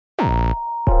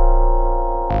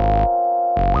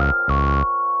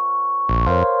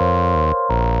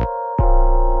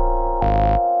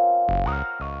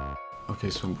Okay,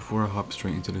 so before I hop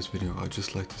straight into this video, I'd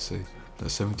just like to say that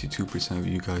 72% of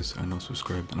you guys are not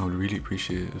subscribed, and I would really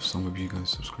appreciate it if some of you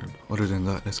guys subscribed. Other than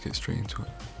that, let's get straight into it.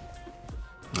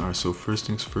 Alright, so first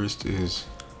things first is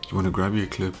you want to grab your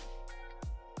clip,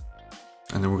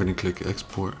 and then we're going to click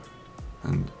export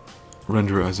and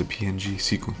render it as a PNG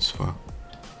sequence file.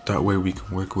 That way we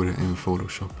can work with it in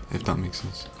Photoshop, if that makes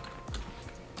sense.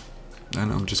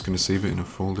 Then I'm just going to save it in a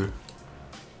folder,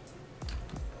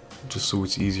 just so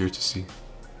it's easier to see.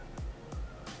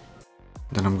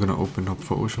 Then I'm going to open up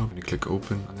Photoshop and click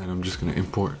open, and then I'm just going to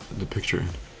import the picture in.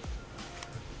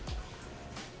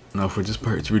 Now for this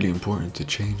part, it's really important to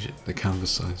change the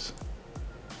canvas size.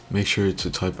 Make sure to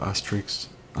type asterisk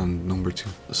and number 2,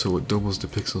 so it doubles the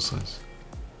pixel size.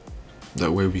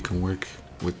 That way we can work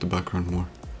with the background more.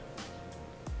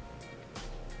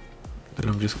 Then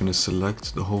I'm just going to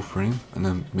select the whole frame and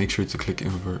then make sure to click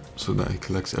invert so that it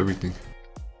collects everything.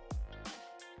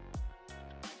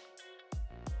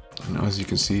 And as you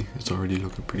can see, it's already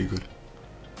looking pretty good.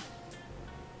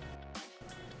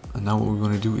 And now what we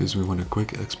want to do is we want to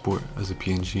quick export as a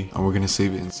PNG, and we're going to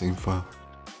save it in the same file.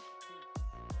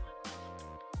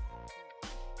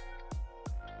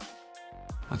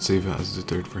 And save it as the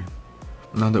third frame.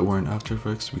 Now that we're in After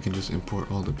Effects, we can just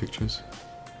import all the pictures.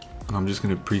 And I'm just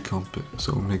going to pre-comp it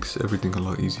so it makes everything a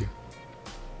lot easier.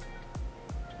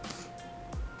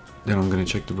 Then I'm going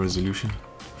to check the resolution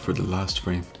for the last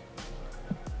frame,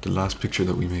 the last picture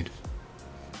that we made.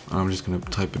 And I'm just going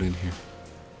to type it in here.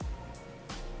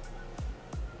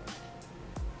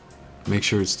 Make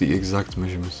sure it's the exact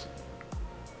measurements.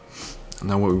 And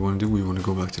now what we want to do, we want to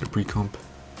go back to the pre-comp,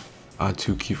 add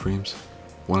 2 keyframes,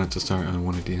 one at the start and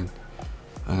one at the end,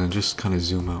 and then just kind of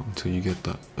zoom out until you get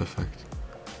that effect.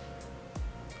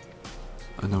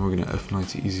 And then we're going to F9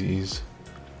 to easy ease,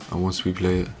 and once we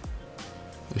play it,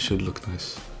 it should look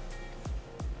nice.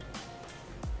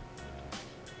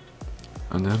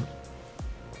 And then,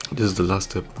 this is the last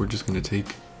step. We're just going to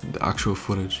take the actual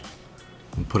footage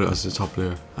and put it as the top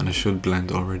layer, and it should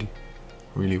blend already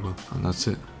really well, and that's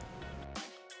it.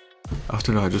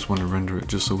 After that, I just want to render it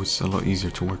just so it's a lot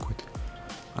easier to work with,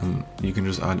 and you can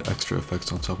just add extra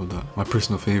effects on top of that. My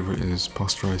personal favorite is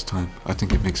posterize time. I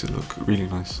think it makes it look really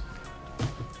nice.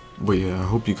 But yeah, I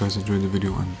hope you guys enjoyed the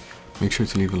video, and make sure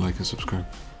to leave a like and subscribe.